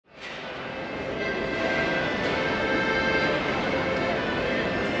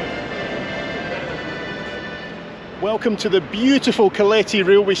Welcome to the beautiful Keleti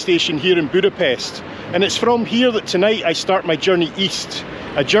railway station here in Budapest, and it's from here that tonight I start my journey east,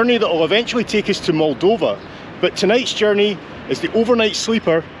 a journey that will eventually take us to Moldova. But tonight's journey is the overnight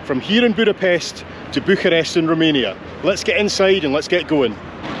sleeper from here in Budapest to Bucharest in Romania. Let's get inside and let's get going.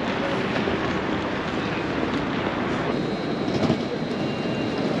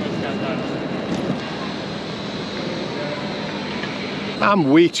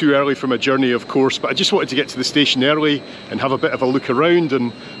 I'm way too early for my journey, of course, but I just wanted to get to the station early and have a bit of a look around,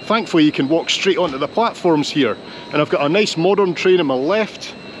 and thankfully you can walk straight onto the platforms here. And I've got a nice modern train on my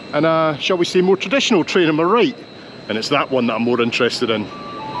left and a, shall we say, more traditional train on my right, and it's that one that I'm more interested in.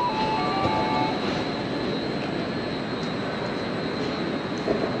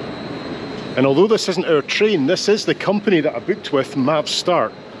 And although this isn't our train, this is the company that I booked with,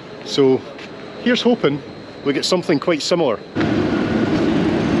 Start. So here's hoping we get something quite similar.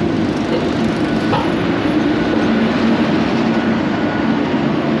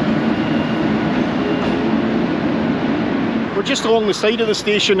 We're just along the side of the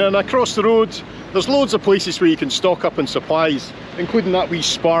station, and across the road there's loads of places where you can stock up on supplies, including that wee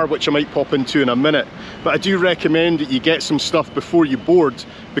spar which I might pop into in a minute. But I do recommend that you get some stuff before you board,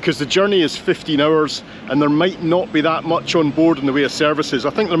 because the journey is 15 hours and there might not be that much on board in the way of services. I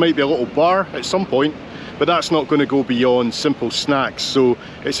think there might be a little bar at some point, but that's not going to go beyond simple snacks, so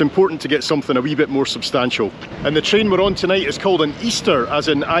it's important to get something a wee bit more substantial. And the train we're on tonight is called an Ister, as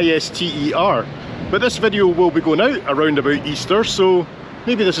in I-S-T-E-R. But this video will be going out around about Easter, so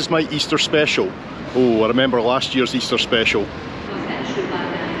maybe this is my Easter special. Oh, I remember last year's Easter special.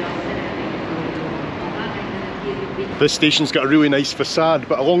 This station's got a really nice facade,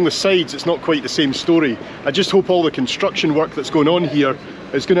 but along the sides it's not quite the same story. I just hope all the construction work that's going on here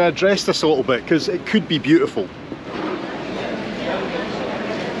is going to address this a little bit, because it could be beautiful.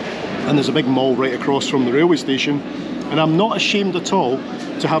 And there's a big mall right across from the railway station, and I'm not ashamed at all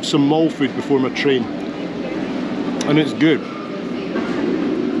to have some mall food before my train, and it's good.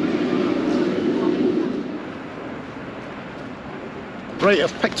 Right,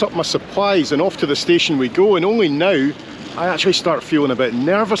 I've picked up my supplies and off to the station we go, and only now I actually start feeling a bit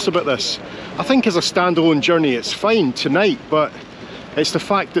nervous about this. I think as a standalone journey it's fine tonight, but it's the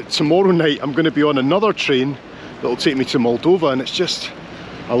fact that tomorrow night I'm going to be on another train that'll take me to Moldova, and it's just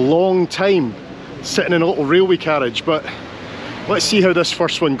a long time sitting in a little railway carriage. But let's see how this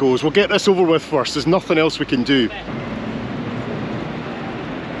first one goes. We'll get this over with first, there's nothing else we can do.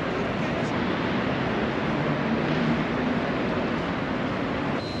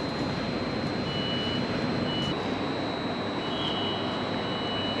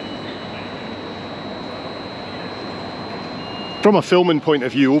 From a filming point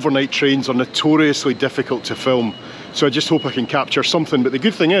of view, overnight trains are notoriously difficult to film, so I just hope I can capture something. But the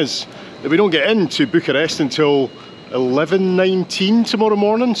good thing is that we don't get into Bucharest until 11:19 tomorrow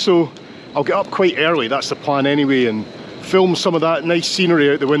morning, so I'll get up quite early, that's the plan anyway, and film some of that nice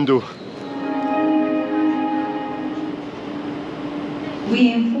scenery out the window.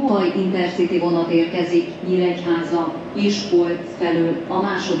 Intercity vonat érkezik Nyíregyháza, Miskolc felől a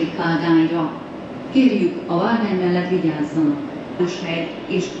második vágányra. Kérjük, a vágány mellett vigyázzanak. Hegy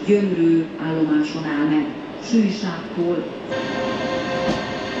és Gyömrő állomáson áll meg. Sűjságtól.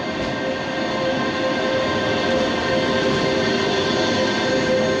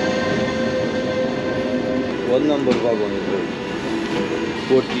 What number wagon is it?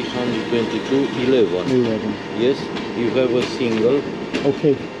 4022 11. Yes, you have a single.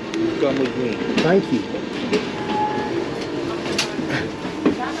 Okay. Come with me. Thank you.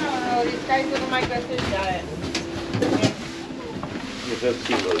 You have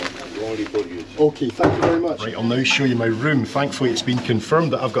single, only for you. Okay, thank you very much. Right, I'll now show you my room. Thankfully it's been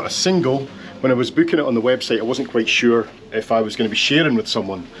confirmed that I've got a single. When I was booking it on the website, I wasn't quite sure if I was going to be sharing with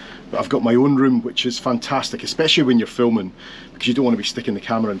someone. But I've got my own room, which is fantastic, especially when you're filming, because you don't want to be sticking the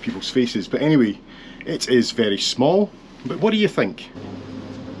camera in people's faces. But anyway, it is very small. But what do you think?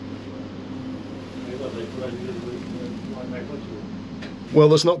 Well,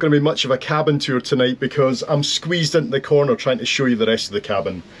 there's not going to be much of a cabin tour tonight because I'm squeezed into the corner trying to show you the rest of the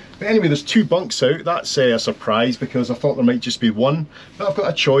cabin. But anyway, there's two bunks out. That's a surprise because I thought there might just be one. But I've got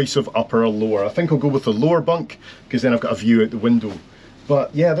a choice of upper or lower. I think I'll go with the lower bunk because then I've got a view out the window.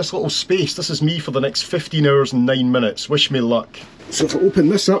 But yeah, this little space, this is me for the next 15 hours and 9 minutes. Wish me luck. So if I open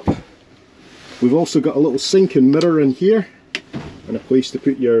this up, we've also got a little sink and mirror in here and a place to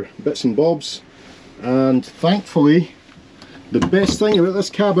put your bits and bobs. And thankfully, the best thing about this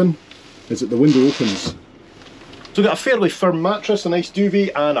cabin is that the window opens. So we've got a fairly firm mattress, a nice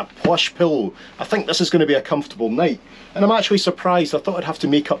duvet and a plush pillow. I think this is going to be a comfortable night. And I'm actually surprised. I thought I'd have to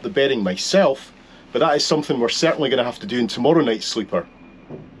make up the bedding myself, but that is something we're certainly going to have to do in tomorrow night's sleeper.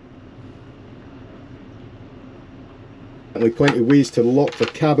 Certainly plenty of ways to lock the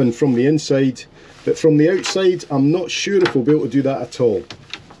cabin from the inside, but from the outside I'm not sure if we'll be able to do that at all.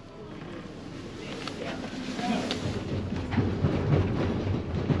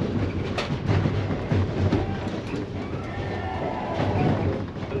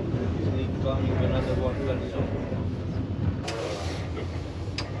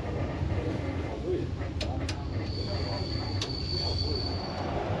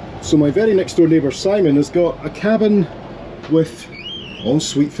 So my very next door neighbour Simon has got a cabin with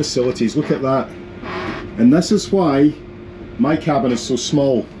ensuite facilities. Look at that. And this is why my cabin is so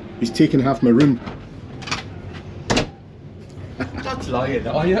small. He's taken half my room. That's lying.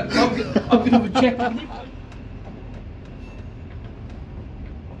 I'm going to have a check.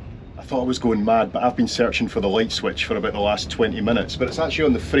 I thought I was going mad, but I've been searching for the light switch for about the last 20 minutes, but it's actually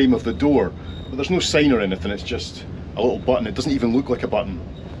on the frame of the door. But there's no sign or anything, it's just a little button. It doesn't even look like a button.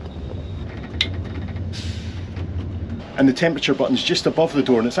 And the temperature button's just above the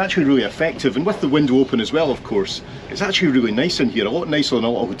door, and it's actually really effective, and with the window open as well, of course. It's actually really nice in here, a lot nicer than a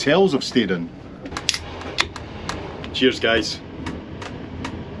lot of hotels I've stayed in. Cheers guys.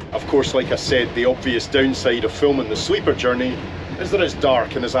 Of course, like I said, the obvious downside of filming the sleeper journey is that it's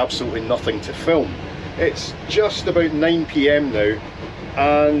dark and there's absolutely nothing to film. It's just about 9 PM now,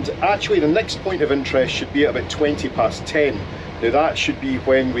 and actually the next point of interest should be at about 20 past 10. Now that should be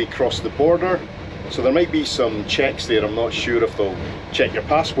when we cross the border. So there might be some checks there, I'm not sure if they'll check your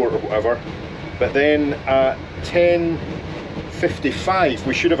passport or whatever. But then at 10:55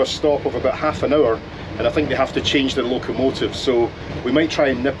 we should have a stop of about half an hour, and I think they have to change their locomotive, so we might try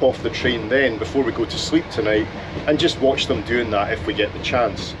and nip off the train then before we go to sleep tonight and just watch them doing that if we get the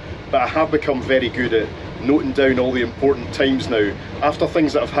chance. But I have become very good at noting down all the important times now, after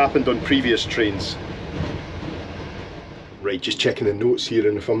things that have happened on previous trains. Right, just checking the notes here,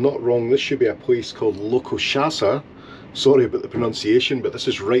 and if I'm not wrong, this should be a place called Lokoshasa. Sorry about the pronunciation, but this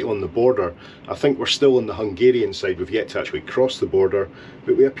is right on the border. I think we're still on the Hungarian side, we've yet to actually cross the border,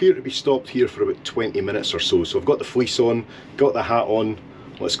 but we appear to be stopped here for about 20 minutes or so. So I've got the fleece on, got the hat on,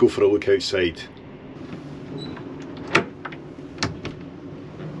 let's go for a look outside.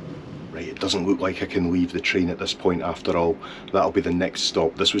 It doesn't look like I can leave the train at this point after all. That'll be the next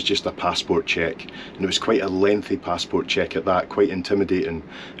stop. This was just a passport check, and it was quite a lengthy passport check at that, quite intimidating.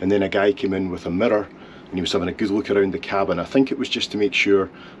 And then a guy came in with a mirror and he was having a good look around the cabin. I think it was just to make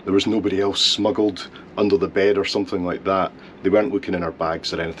sure there was nobody else smuggled under the bed or something like that. They weren't looking in our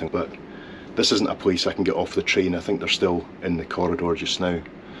bags or anything, but this isn't a place I can get off the train. I think they're still in the corridor just now.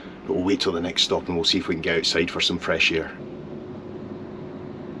 But we'll wait till the next stop and we'll see if we can get outside for some fresh air.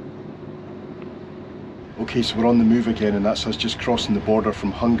 Okay, so we're on the move again, and that's us just crossing the border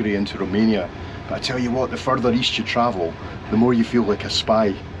from Hungary into Romania. But I tell you what, the further east you travel, the more you feel like a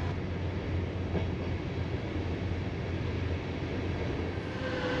spy.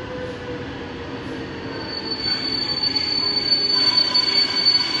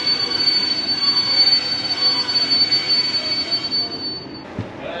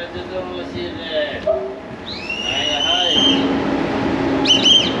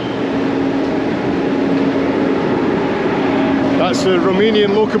 That's the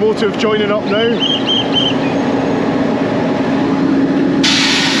Romanian locomotive joining up now.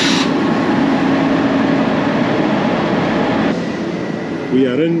 We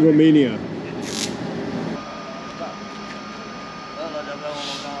are in Romania.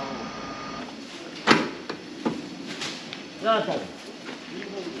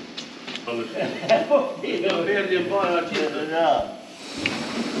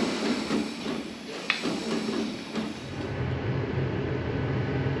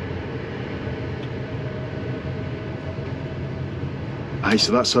 Aye,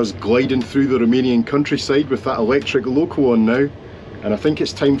 so that's us gliding through the Romanian countryside with that electric loco on now, and I think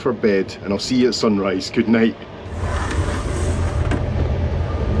it's time for bed, and I'll see you at sunrise. Good night.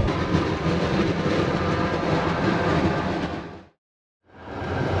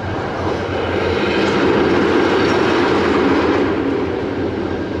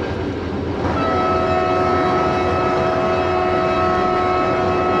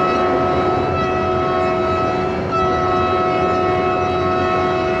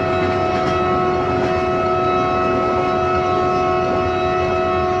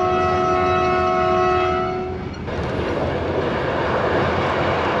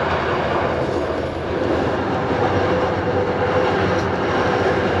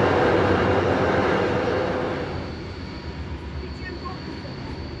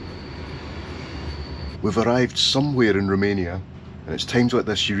 We've arrived somewhere in Romania. And it's times like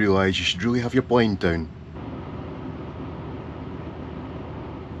this you realise you should really have your blind down.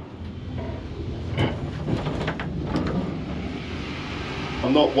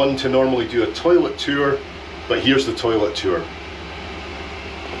 I'm not one to normally do a toilet tour, but here's the toilet tour.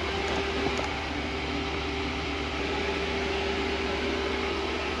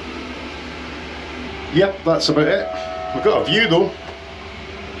 Yep, that's about it. We've got a view though.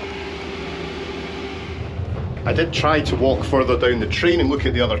 I did try to walk further down the train and look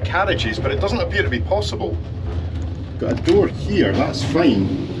at the other carriages, but it doesn't appear to be possible. Got a door here, that's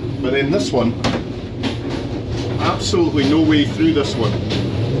fine. But then this one, absolutely no way through this one.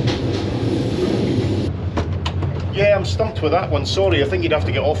 Yeah, I'm stumped with that one, sorry. I think you'd have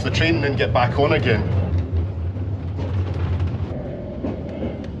to get off the train and then get back on again.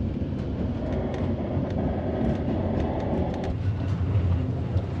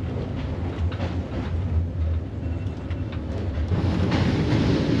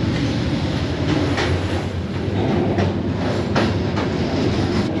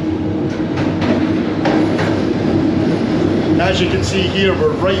 As you can see here,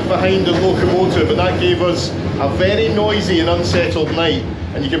 we're right behind the locomotive, and that gave us a very noisy and unsettled night.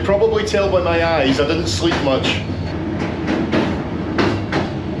 And you can probably tell by my eyes, I didn't sleep much.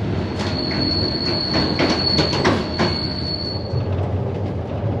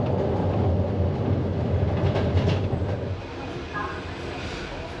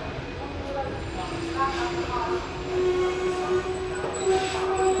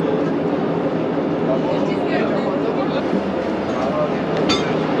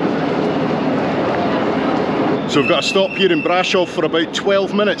 So we've got to stop here in Brasov for about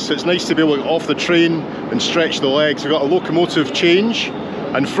 12 minutes. It's nice to be able to get off the train and stretch the legs. We've got a locomotive change,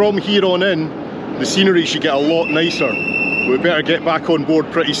 and from here on in, the scenery should get a lot nicer. We better get back on board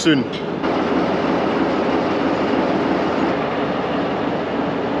pretty soon.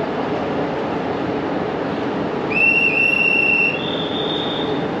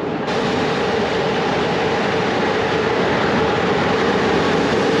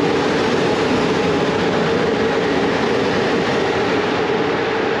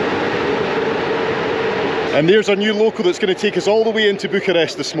 And there's our new local that's going to take us all the way into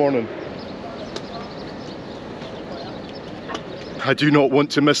Bucharest this morning. I do not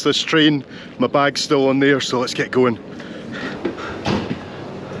want to miss this train. My bag's still on there, so let's get going.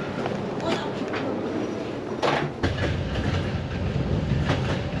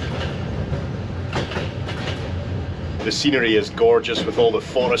 The scenery is gorgeous with all the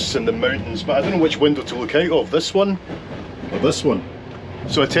forests and the mountains, but I don't know which window to look out of, this one or this one.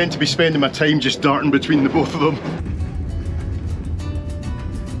 So I tend to be spending my time just darting between the both of them.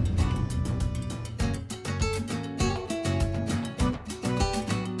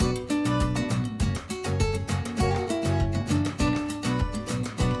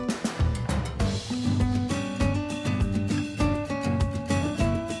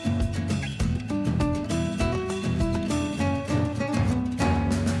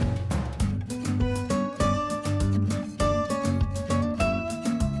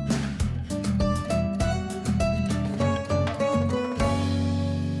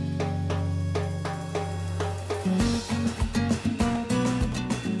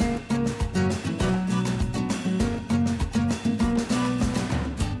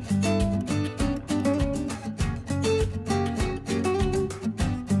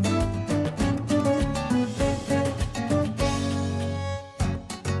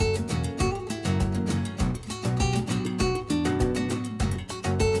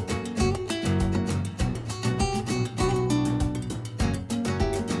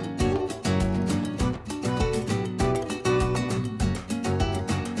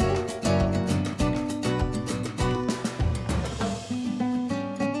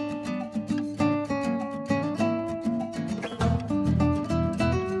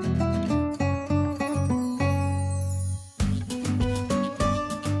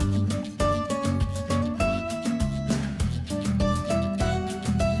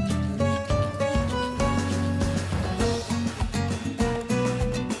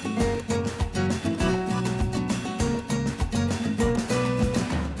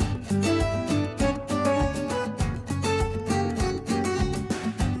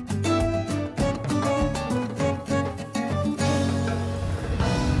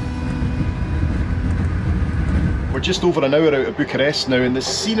 We're just over an hour out of Bucharest now, and the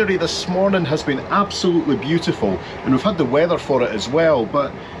scenery this morning has been absolutely beautiful, and we've had the weather for it as well,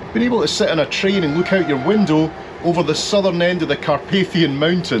 but being able to sit in a train and look out your window over the southern end of the Carpathian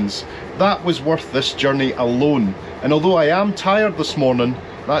Mountains, that was worth this journey alone. And although I am tired this morning,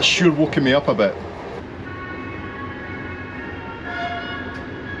 that's sure woken me up a bit.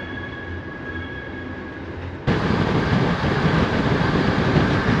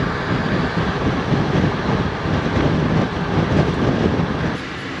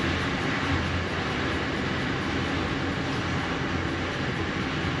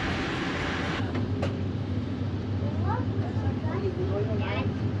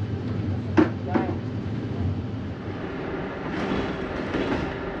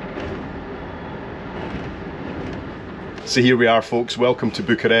 So here we are, folks, welcome to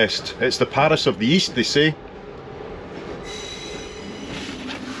Bucharest. It's the Paris of the East, they say.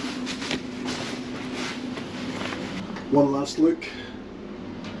 One last look,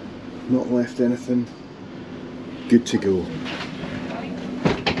 not left anything, good to go.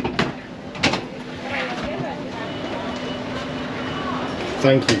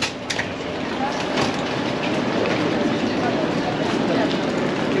 Thank you.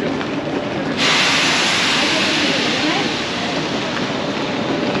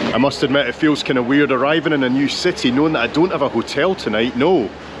 I must admit it feels kind of weird arriving in a new city knowing that I don't have a hotel tonight. No,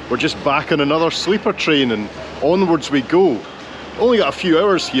 we're just back on another sleeper train and onwards we go. Only got a few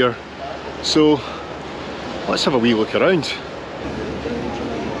hours here, so let's have a wee look around.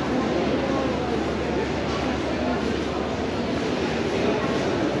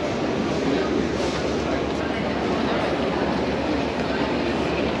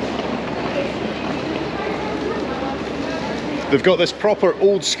 They've got this proper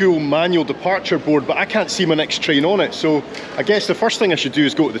old school manual departure board, but I can't see my next train on it, so I guess the first thing I should do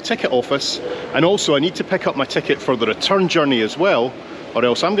is go to the ticket office, and also I need to pick up my ticket for the return journey as well, or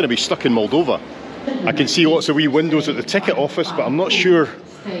else I'm going to be stuck in Moldova. I can see lots of wee windows at the ticket office, but I'm not sure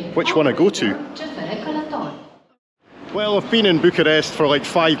which one I go to. Well, I've been in Bucharest for like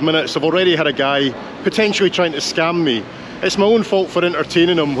 5 minutes. I've already had a guy potentially trying to scam me. It's my own fault for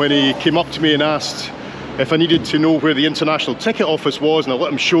entertaining him when he came up to me and asked if I needed to know where the international ticket office was, and I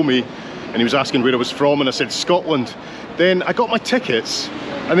let him show me, and he was asking where I was from, and I said Scotland. Then I got my tickets,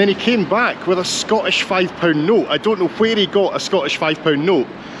 and then he came back with a Scottish £5 note. I don't know where he got a Scottish £5 note,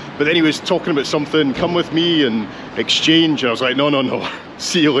 but then he was talking about something, come with me and exchange, and I was like, no, no, no,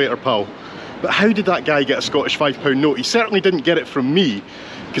 see you later, pal. But how did that guy get a Scottish £5 note? He certainly didn't get it from me,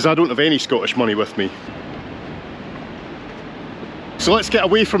 because I don't have any Scottish money with me. So let's get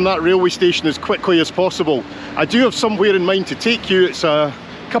away from that railway station as quickly as possible. I do have somewhere in mind to take you. It's a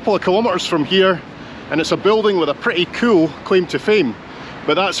couple of kilometres from here, and it's a building with a pretty cool claim to fame.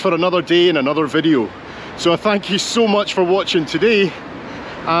 But that's for another day in another video. So I thank you so much for watching today,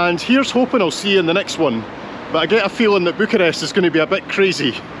 and here's hoping I'll see you in the next one. But I get a feeling that Bucharest is going to be a bit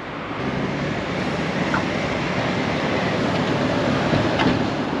crazy.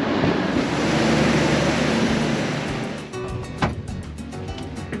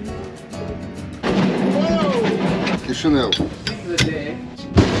 Chanel.